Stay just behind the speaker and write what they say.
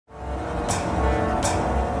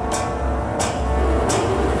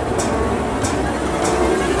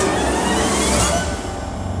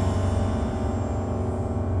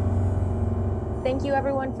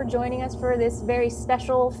joining us for this very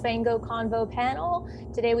special FANGO CONVO panel.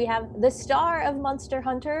 Today we have the star of Monster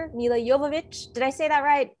Hunter, Milla Jovovich. Did I say that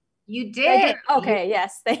right? You did. Okay,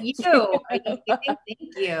 yes, thank you.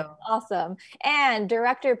 Thank you. Awesome. And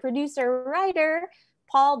director, producer, writer,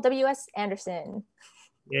 Paul W.S. Anderson.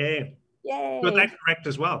 Yay. Yay. Got that correct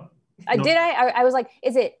as well. I was like,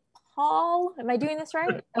 is it Paul? Am I doing this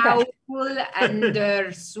right? Okay. Paul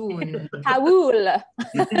Anderson. Paul.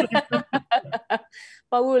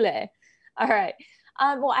 Paul. All right.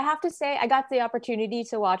 Well, I have to say, I got the opportunity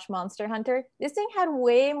to watch Monster Hunter. This thing had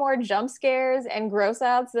way more jump scares and gross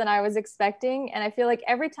outs than I was expecting. And I feel like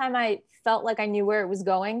every time I felt like I knew where it was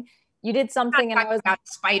going, you did something and I was about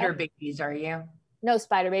spider babies, are you? No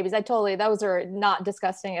spider babies. Those are not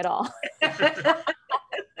disgusting at all.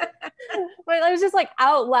 But I was just like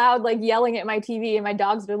out loud, like yelling at my TV, and my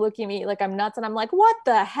dogs were looking at me like I'm nuts. And I'm like, what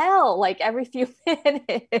the hell? Like every few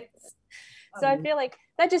minutes. So I feel like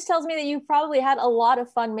that just tells me that you probably had a lot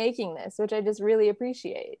of fun making this, which I just really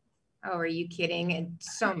appreciate. Oh, are you kidding?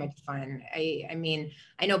 It's so much fun. I mean,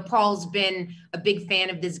 I know Paul's been a big fan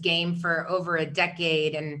of this game for over a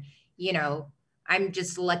decade. And, you know, I'm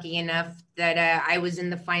just lucky enough that I was in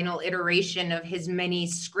the final iteration of his many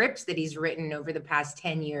scripts that he's written over the past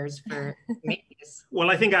 10 years for making this. Well,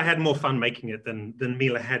 I think I had more fun making it than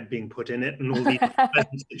Milla had being put in it and all these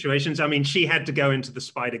pleasant situations. I mean, she had to go into the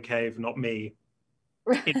spider cave, not me.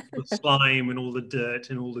 Into the slime and all the dirt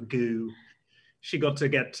and all the goo. She got to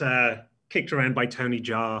get kicked around by Tony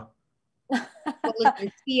Jaa. Well,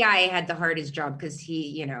 listen, T.I. had the hardest job because he,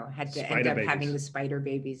 you know, had to end up having the spider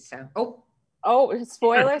babies. So,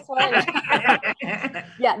 spoiler.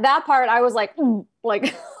 Yeah, that part I was like, oh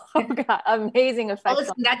God, amazing effects. Well,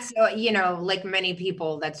 listen, that's, you know, like many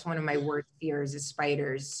people, that's one of my worst fears is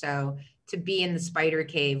spiders. So to be in the spider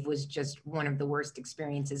cave was just one of the worst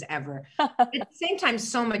experiences ever. But at the same time,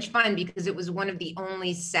 so much fun because it was one of the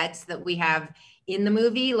only sets that we have in the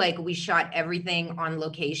movie. Like we shot everything on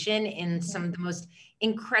location in some of the most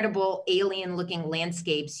incredible alien looking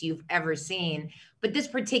landscapes you've ever seen. But this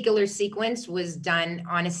particular sequence was done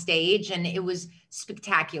on a stage and it was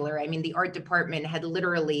spectacular. I mean, the art department had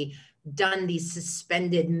literally done these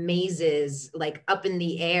suspended mazes like up in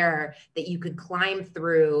the air that you could climb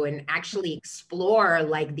through and actually explore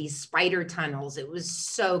like these spider tunnels. It was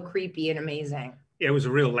so creepy and amazing. Yeah, it was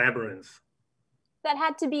a real labyrinth. That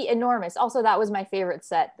had to be enormous. Also, that was my favorite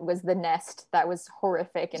set, was the nest. That was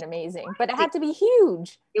horrific and amazing, but it had to be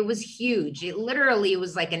huge. It was huge. It literally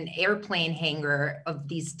was like an airplane hangar of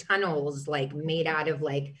these tunnels, like made out of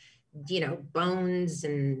like, you know, bones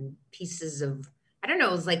and pieces of, I don't know,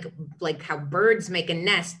 it was like how birds make a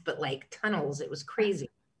nest, but like tunnels. It was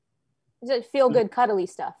crazy. It feel good, cuddly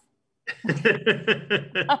stuff.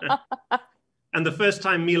 And the first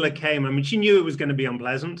time Milla came, I mean, she knew it was going to be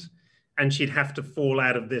unpleasant. And she'd have to fall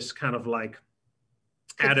out of this kind of like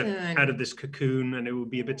out of this cocoon, and it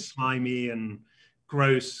would be a bit slimy and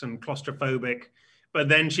gross and claustrophobic. But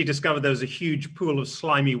then she discovered there was a huge pool of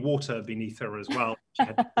slimy water beneath her as well. She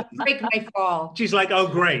had to break my fall. She's like, oh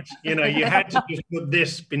great, you know, you had to just put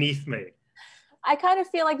this beneath me. I kind of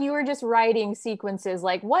feel like you were just writing sequences,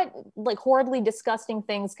 like what like horribly disgusting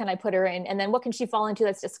things can I put her in? And then what can she fall into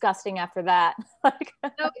that's disgusting after that? No,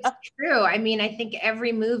 it's true. I mean, I think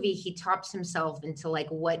every movie he tops himself into like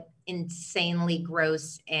what insanely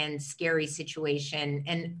gross and scary situation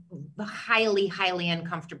and highly, highly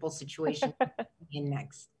uncomfortable situation in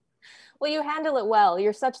next. Well, you handle it well.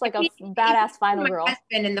 You're such like a badass final girl. My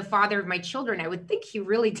husband and the father of my children, I would think he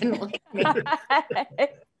really didn't like me.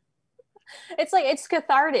 It's like, it's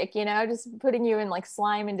cathartic, you know, just putting you in like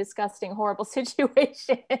slime and disgusting, horrible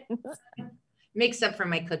situations. Makes up for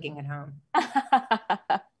my cooking at home.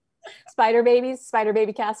 Spider baby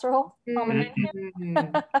casserole.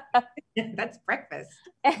 That's breakfast.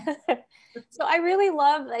 So I really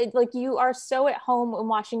love, like, you are so at home when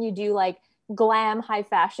watching you do like glam, high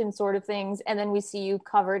fashion sort of things. And then we see you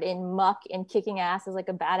covered in muck and kicking ass as like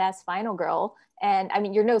a badass final girl. And I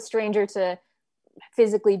mean, you're no stranger to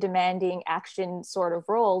physically demanding action sort of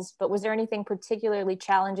roles, but was there anything particularly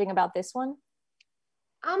challenging about this one?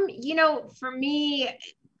 You know, for me,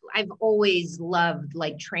 I've always loved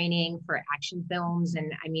like training for action films.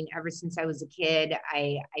 And I mean, ever since I was a kid,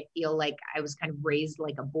 I feel like I was kind of raised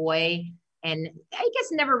like a boy, and I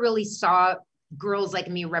guess never really saw girls like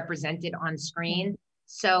me represented on screen.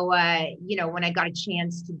 So, you know, when I got a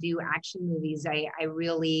chance to do action movies, I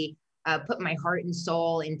really put my heart and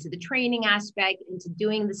soul into the training aspect, into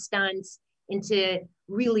doing the stunts, into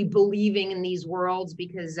really believing in these worlds,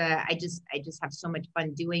 because I just have so much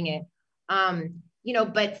fun doing it. you know,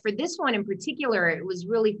 but for this one in particular, it was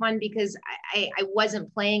really fun because I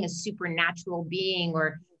wasn't playing a supernatural being,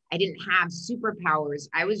 or I didn't have superpowers.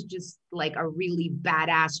 I was just like a really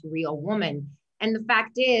badass real woman. And the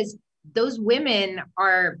fact is, those women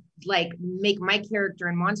are like, make my character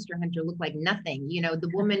in Monster Hunter look like nothing. You know, the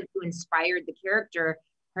woman who inspired the character,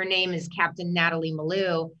 her name is Captain Natalie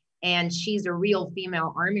Malou, and she's a real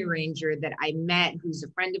female Army Ranger that I met, who's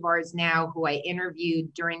a friend of ours now, who I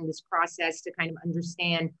interviewed during this process to kind of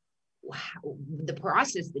understand the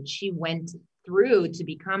process that she went through to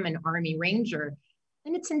become an Army Ranger.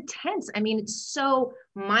 And it's intense. I mean, it's so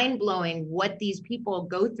mind-blowing what these people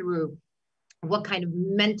go through, what kind of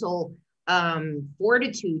mental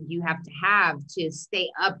fortitude you have to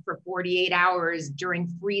stay up for 48 hours during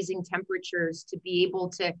freezing temperatures, to be able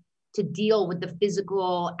to deal with the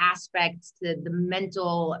physical aspects, to the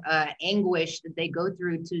mental anguish that they go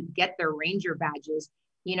through to get their Ranger badges.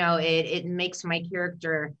 You know, it makes my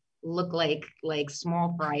character look like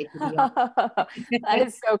small fry, to be honest. That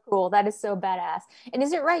is so cool. That is so badass. And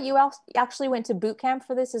is it right, you actually went to boot camp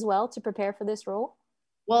for this as well, to prepare for this role?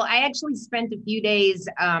 Well, I actually spent a few days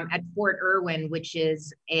at Fort Irwin, which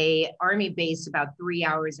is a Army base about 3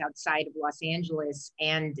 hours outside of Los Angeles.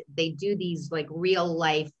 And they do these like real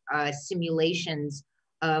life simulations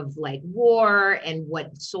of like war and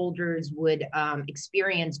what soldiers would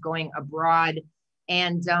experience going abroad.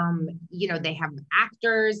 And, you know, they have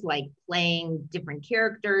actors like playing different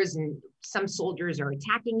characters, and some soldiers are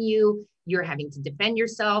attacking you. You're having to defend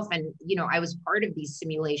yourself. And, you know, I was part of these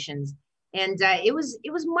simulations. And it was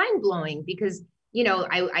mind blowing because, you know,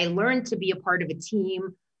 I learned to be a part of a team.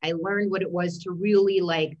 I learned what it was to really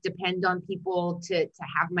like depend on people to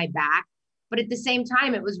have my back. But at the same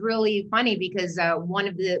time, it was really funny because one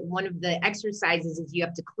of the exercises is you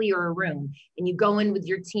have to clear a room, and you go in with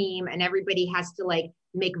your team, and everybody has to like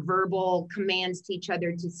make verbal commands to each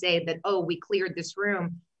other to say that, oh, we cleared this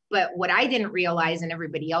room. But what I didn't realize, and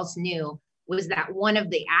everybody else knew, was that one of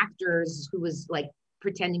the actors who was like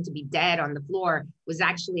pretending to be dead on the floor was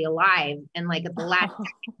actually alive. And like at the last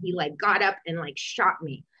second, he like got up and like shot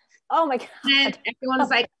me. Oh my God. And everyone's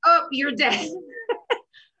like, oh, you're dead.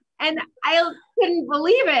 And I couldn't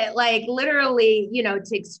believe it. Like literally, you know,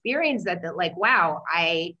 to experience that like, wow,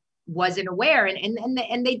 I wasn't aware.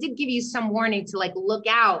 And they did give you some warning to like, look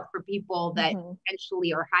out for people that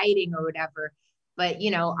potentially are hiding or whatever. But,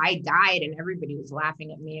 you know, I died and everybody was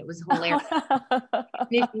laughing at me. It was hilarious.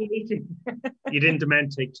 You didn't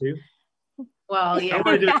demand take two? Well, yeah.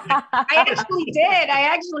 I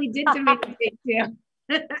actually did demand take two.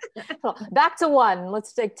 Well, back to one.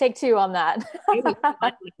 Let's take two on that.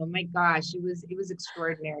 Oh my gosh, it was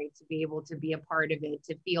extraordinary to be able to be a part of it,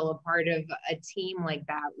 to feel a part of a team like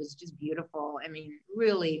that was just beautiful. I mean,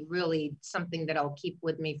 really, really something that I'll keep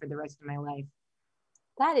with me for the rest of my life.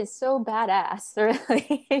 That is so badass,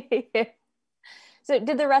 really. So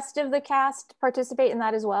did the rest of the cast participate in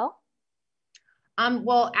that as well?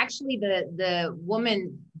 Well, actually the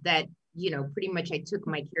woman that, you know, pretty much I took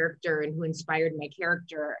my character and who inspired my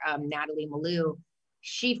character, Natalie Malou,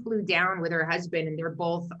 she flew down with her husband, and they're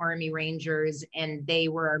both Army Rangers, and they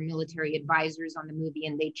were our military advisors on the movie,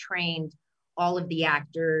 and they trained all of the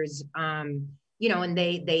actors, you know, and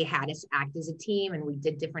they had us act as a team, and we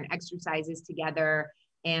did different exercises together.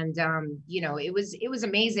 And, you know, it was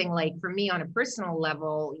amazing. Like for me on a personal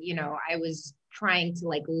level, you know, I was trying to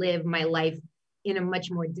like live my life in a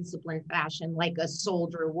much more disciplined fashion, like a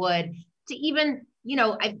soldier would, to even, you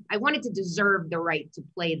know, I wanted to deserve the right to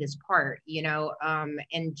play this part, you know,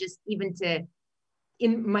 and just even to,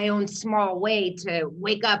 in my own small way, to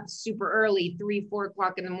wake up super early, 3, 4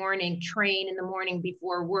 o'clock in the morning, train in the morning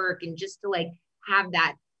before work, and just to like have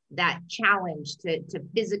that challenge to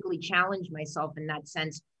physically challenge myself in that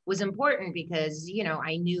sense was important, because, you know,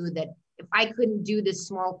 I knew that if I couldn't do this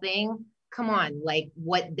small thing, come on, like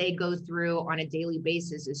what they go through on a daily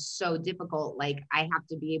basis is so difficult. Like I have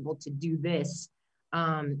to be able to do this,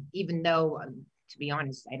 even though, to be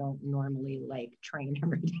honest, I don't normally like train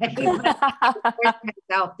every day, but I force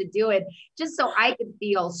myself to do it just so I could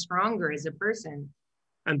feel stronger as a person.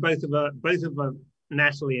 And both of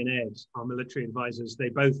Natalie and Ed, our military advisors, they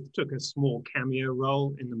both took a small cameo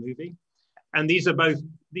role in the movie. And these are both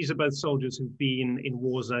soldiers who've been in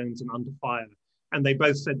war zones and under fire. And they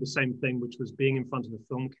both said the same thing, which was being in front of a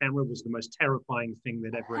film camera was the most terrifying thing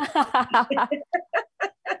they'd ever experienced.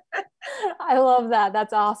 I love that.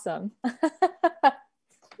 That's awesome.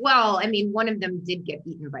 Well, I mean, one of them did get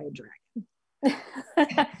eaten by a dragon.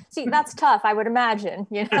 See, that's tough, I would imagine,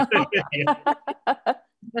 you know?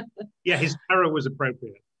 Yeah, his terror was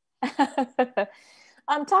appropriate.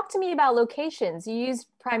 Talk to me about locations. You used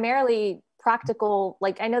primarily practical,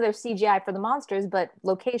 like I know there's CGI for the monsters, but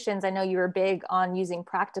locations, I know you were big on using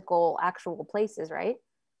practical actual places, right?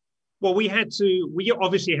 Well, we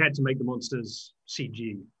obviously had to make the monsters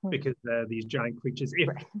CG because they're these giant creatures. If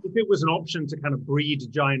it was an option to kind of breed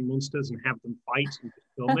giant monsters and have them fight and just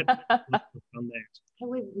film it, I would have done that. I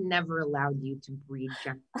would never allowed you to breed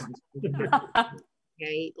giant monsters.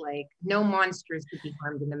 Okay, like no monsters could be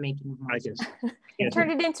harmed in the making of monsters. I guess. Turn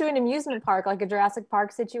it into an amusement park, like a Jurassic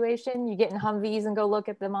Park situation. You get in Humvees and go look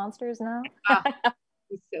at the monsters now.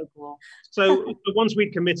 It's so cool. So once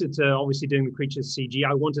we'd committed to obviously doing the creatures CG,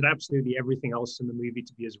 I wanted absolutely everything else in the movie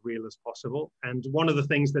to be as real as possible. And one of the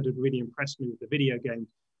things that had really impressed me with the video game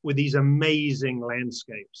were these amazing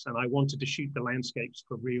landscapes. And I wanted to shoot the landscapes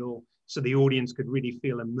for real so the audience could really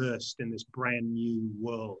feel immersed in this brand new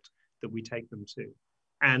world that we take them to.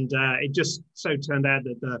 And it just so turned out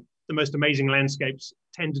that the most amazing landscapes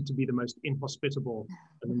tended to be the most inhospitable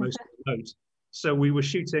and the most remote. So we were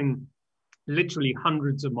shooting literally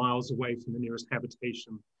hundreds of miles away from the nearest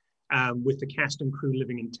habitation, with the cast and crew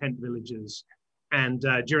living in tent villages. And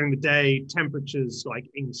during the day, temperatures like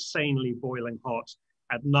insanely boiling hot.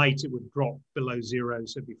 At night, it would drop below zero,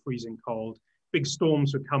 so it'd be freezing cold. Big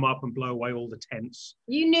storms would come up and blow away all the tents.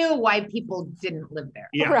 You knew why people didn't live there.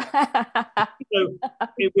 Yeah. So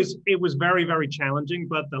it was very, very challenging,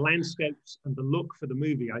 but the landscapes and the look for the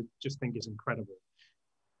movie, I just think is incredible.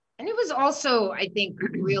 And it was also, I think,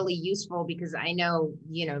 really useful because I know,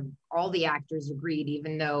 all the actors agreed,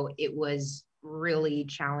 even though it was really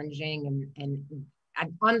challenging. And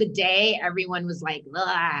on the day, everyone was like,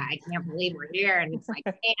 I can't believe we're here. And it's like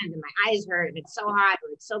sand and my eyes hurt and it's so hot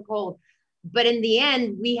or it's so cold. But in the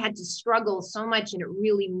end, we had to struggle so much and it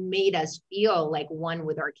really made us feel like one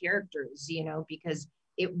with our characters, because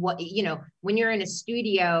when you're in a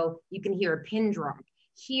studio, you can hear a pin drop.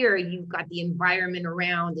 Here, you've got the environment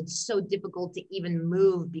around. It's so difficult to even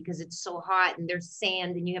move because it's so hot and there's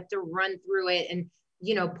sand and you have to run through it. And,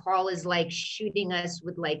 Paul is like shooting us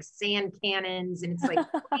with like sand cannons and it's like,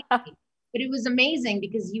 but it was amazing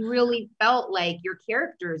because you really felt like your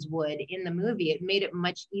characters would in the movie. It made it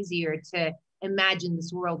much easier to imagine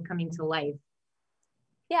this world coming to life.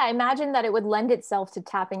 Yeah, I imagine that it would lend itself to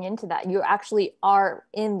tapping into that. You actually are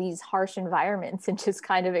in these harsh environments and just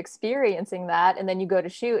kind of experiencing that. And then you go to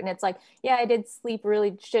shoot and it's like, yeah, I did sleep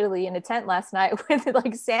really shittily in a tent last night with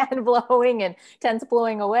like sand blowing and tents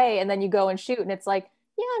blowing away. And then you go and shoot and it's like,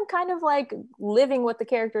 yeah, I'm kind of like living what the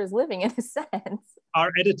character is living in a sense.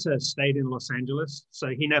 Our editor stayed in Los Angeles, so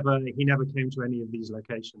he never came to any of these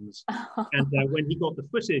locations. And when he got the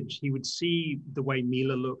footage, he would see the way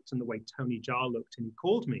Milla looked and the way Tony Jaa looked, and he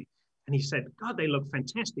called me and he said, "God, they look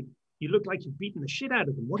fantastic. You look like you've beaten the shit out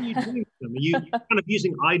of them. What are you doing to them? Are you kind of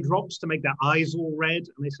using eye drops to make their eyes all red?"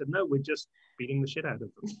 And they said, "No, we're just beating the shit out of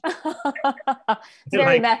them." It's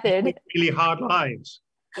very method. Really hard lives.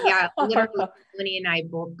 Yeah, literally, Lenny and I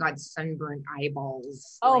both got sunburnt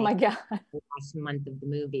eyeballs. Oh my God. The last month of the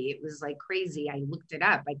movie. It was like crazy. I looked it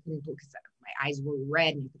up. I couldn't because my eyes were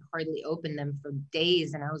red and I could hardly open them for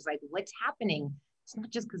days. And I was like, what's happening? It's not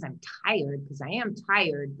just because I'm tired, because I am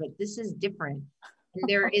tired, but this is different. And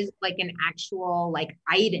there is like an actual like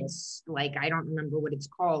itis, like I don't remember what it's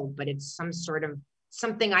called, but it's some sort of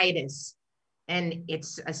something itis. And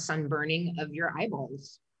it's a sunburning of your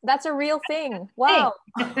eyeballs. That's a real thing. Wow.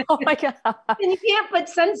 Oh my God. And you can't put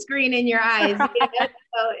sunscreen in your eyes.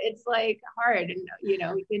 So it's like hard. And,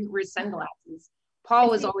 we didn't wear sunglasses. Paul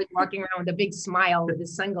was always walking around with a big smile with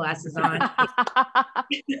his sunglasses on.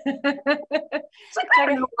 It's like, I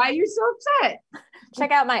don't know why you're so upset. Check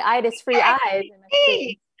out my itis-free eyes.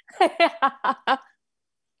 Hey.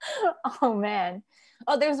 Oh, man.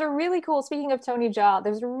 Oh, there's a really cool, speaking of Tony Jaa,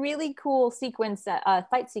 there's a really cool sequence,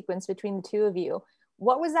 fight sequence between the two of you.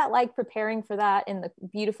 What was that like preparing for that in the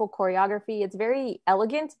beautiful choreography? It's very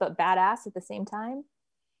elegant, but badass at the same time.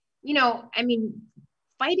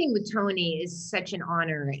 Fighting with Tony is such an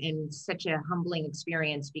honor and such a humbling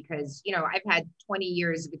experience because, I've had 20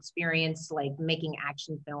 years of experience like making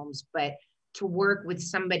action films, but to work with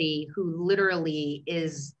somebody who literally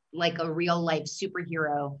is like a real life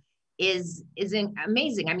superhero is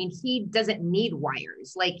amazing. I mean, he doesn't need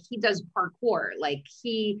wires. Like he does parkour. Like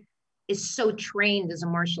he is so trained as a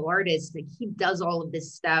martial artist that he does all of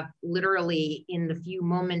this stuff literally in the few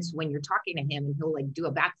moments when you're talking to him and he'll like do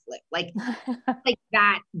a backflip, like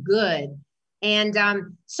that good. And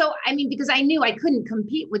because I knew I couldn't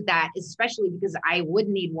compete with that, especially because I would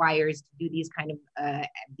need wires to do these kind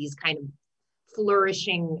of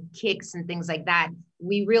flourishing kicks and things like that.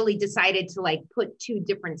 We really decided to like put two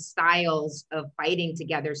different styles of fighting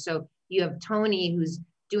together. So you have Tony, who's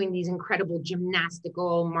doing these incredible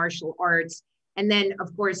gymnastical martial arts. And then,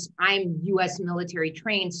 of course, I'm US military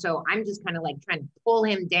trained. So I'm just kind of like trying to pull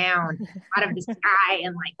him down out of the sky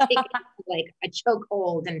and like take it like a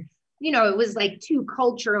chokehold. And, you know, it was like two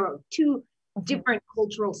different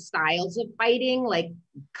cultural styles of fighting, like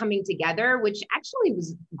coming together, which actually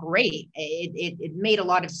was great. It made a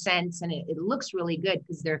lot of sense, and it looks really good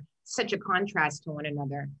because they're such a contrast to one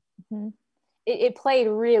another. Mm-hmm. It played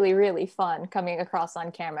really, really fun coming across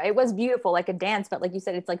on camera. It was beautiful, like a dance, but like you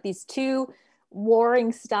said, it's like these two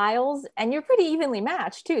warring styles, and you're pretty evenly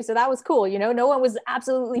matched too. So that was cool. You know, no one was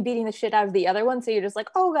absolutely beating the shit out of the other one. So you're just like,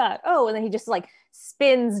 oh God, oh, and then he just like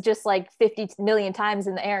spins just like 50 million times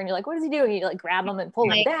in the air, and you're like, what is he doing? You like grab him and pull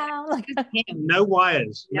him down. Like, no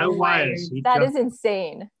wires. That is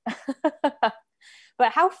insane.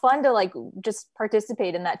 But how fun to like just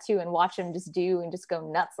participate in that too and watch him just do and just go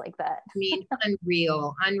nuts like that. I mean,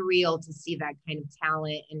 unreal to see that kind of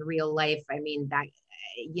talent in real life. I mean, that,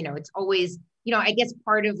 you know, it's always, you know, I guess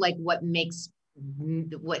part of like what makes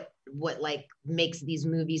these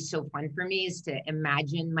movies so fun for me is to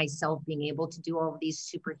imagine myself being able to do all of these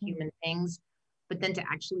superhuman things, but then to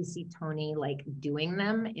actually see Tony like doing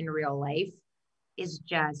them in real life is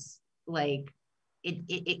just like,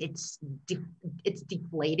 it's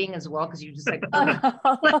deflating as well, because you're just like,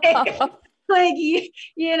 oh, like you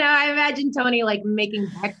know, I imagine Tony like making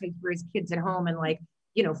breakfast for his kids at home and like,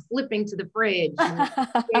 you know, flipping to the fridge and,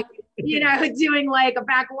 you know, doing like a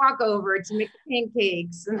back walkover to make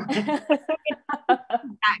pancakes and that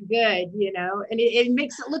good, you know, and it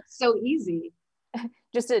makes it look so easy.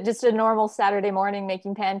 Just a normal Saturday morning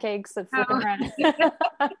making pancakes and flipping around.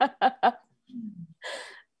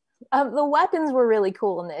 The weapons were really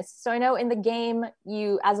cool in this. So I know in the game,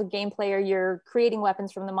 you, as a game player, you're creating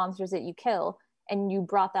weapons from the monsters that you kill, and you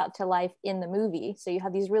brought that to life in the movie. So you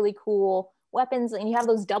have these really cool weapons, and you have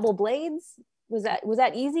those double blades. Was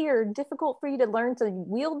that easy or difficult for you to learn to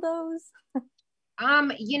wield those?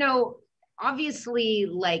 You know, obviously,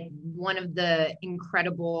 like one of the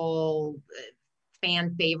incredible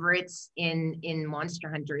fan favorites in Monster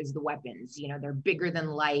Hunter is the weapons. You know, they're bigger than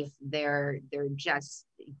life. They're just,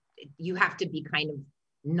 you have to be kind of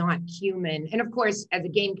not human. And of course, as a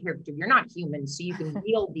game character, you're not human, so you can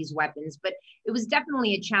wield these weapons. But it was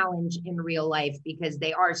definitely a challenge in real life because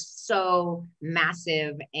they are so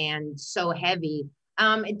massive and so heavy.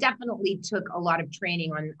 It definitely took a lot of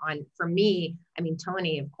training on for me. I mean,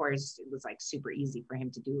 Tony, of course, it was like super easy for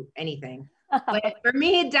him to do anything. But for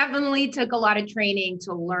me, it definitely took a lot of training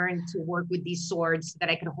to learn to work with these swords so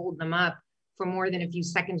that I could hold them up for more than a few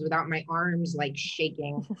seconds without my arms like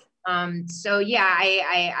shaking. So yeah,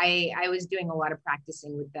 I was doing a lot of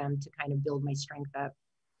practicing with them to kind of build my strength up.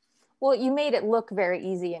 Well, you made it look very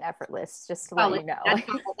easy and effortless, just to let you know.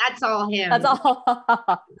 That's all him. That's all. That's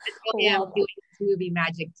all him doing movie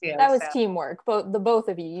magic too. That was teamwork. Both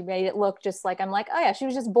of you. You made it look just like, I'm like, oh yeah, she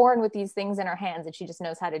was just born with these things in her hands and she just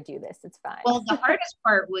knows how to do this. It's fine. Well, the hardest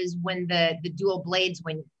part was when the dual blades,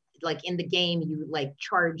 when like in the game, you like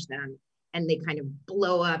charge them and they kind of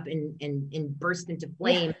blow up and burst into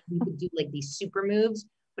flame. Yeah. You could do like these super moves.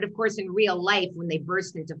 But of course, in real life, when they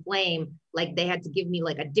burst into flame, like they had to give me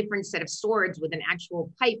like a different set of swords with an actual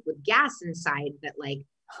pipe with gas inside that like,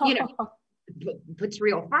 you know, puts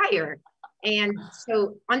real fire. And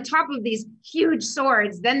so on top of these huge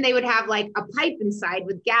swords, then they would have like a pipe inside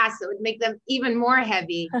with gas that would make them even more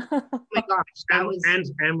heavy. Oh my gosh, that was...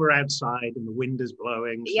 And we're outside and the wind is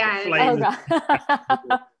blowing. So yeah.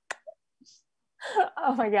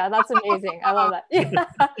 Oh my God, that's amazing. I love that.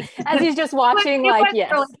 As he's just watching, like,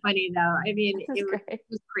 yes. It was really funny though. I mean, it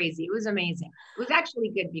was crazy. It was amazing. It was actually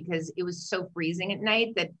good because it was so freezing at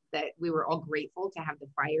night that we were all grateful to have the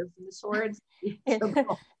fire from the swords. So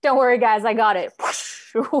cool. Don't worry, guys, I got it.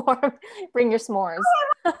 Bring your s'mores.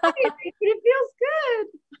 It feels good.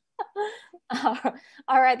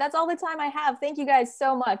 All right, that's all the time I have. Thank you guys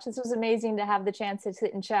so much. This was amazing to have the chance to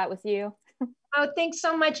sit and chat with you. Oh, thanks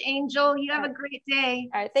so much, Angel. You have a great day.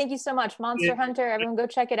 All right, thank you so much. Monster Hunter, everyone go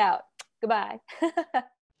check it out. Goodbye. Falcon May,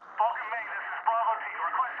 this is Bravo team.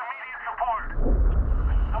 Request immediate support.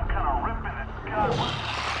 Some kind of rip in the sky.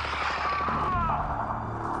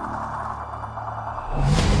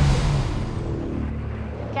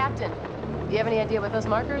 Captain, do you have any idea what those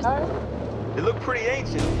markers are? They look pretty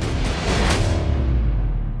ancient.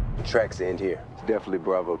 The tracks end here. It's definitely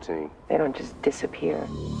Bravo team. They don't just disappear.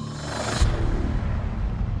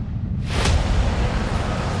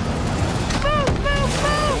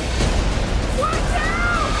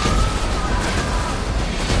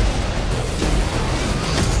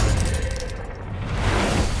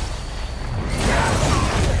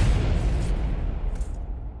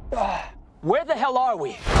 Where the hell are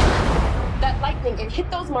we? That lightning, it hit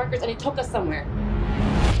those markers and it took us somewhere.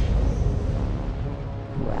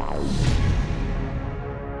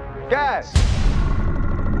 Guys!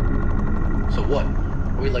 So what?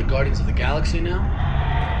 Are we like Guardians of the Galaxy now?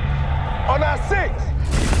 On our 6!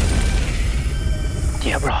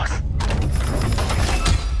 Yeah, bros.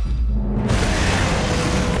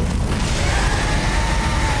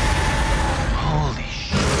 Holy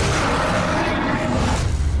shit.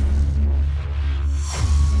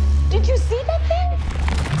 Did you see that thing?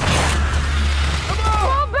 Come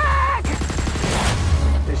on! Go back!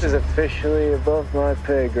 This is officially above my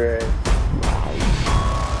pay grade.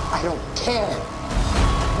 I don't care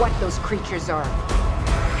what those creatures are.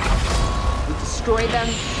 We destroy them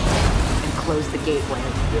and close the gateway.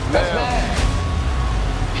 Yes, ma'am.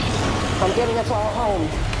 I'm getting us all home.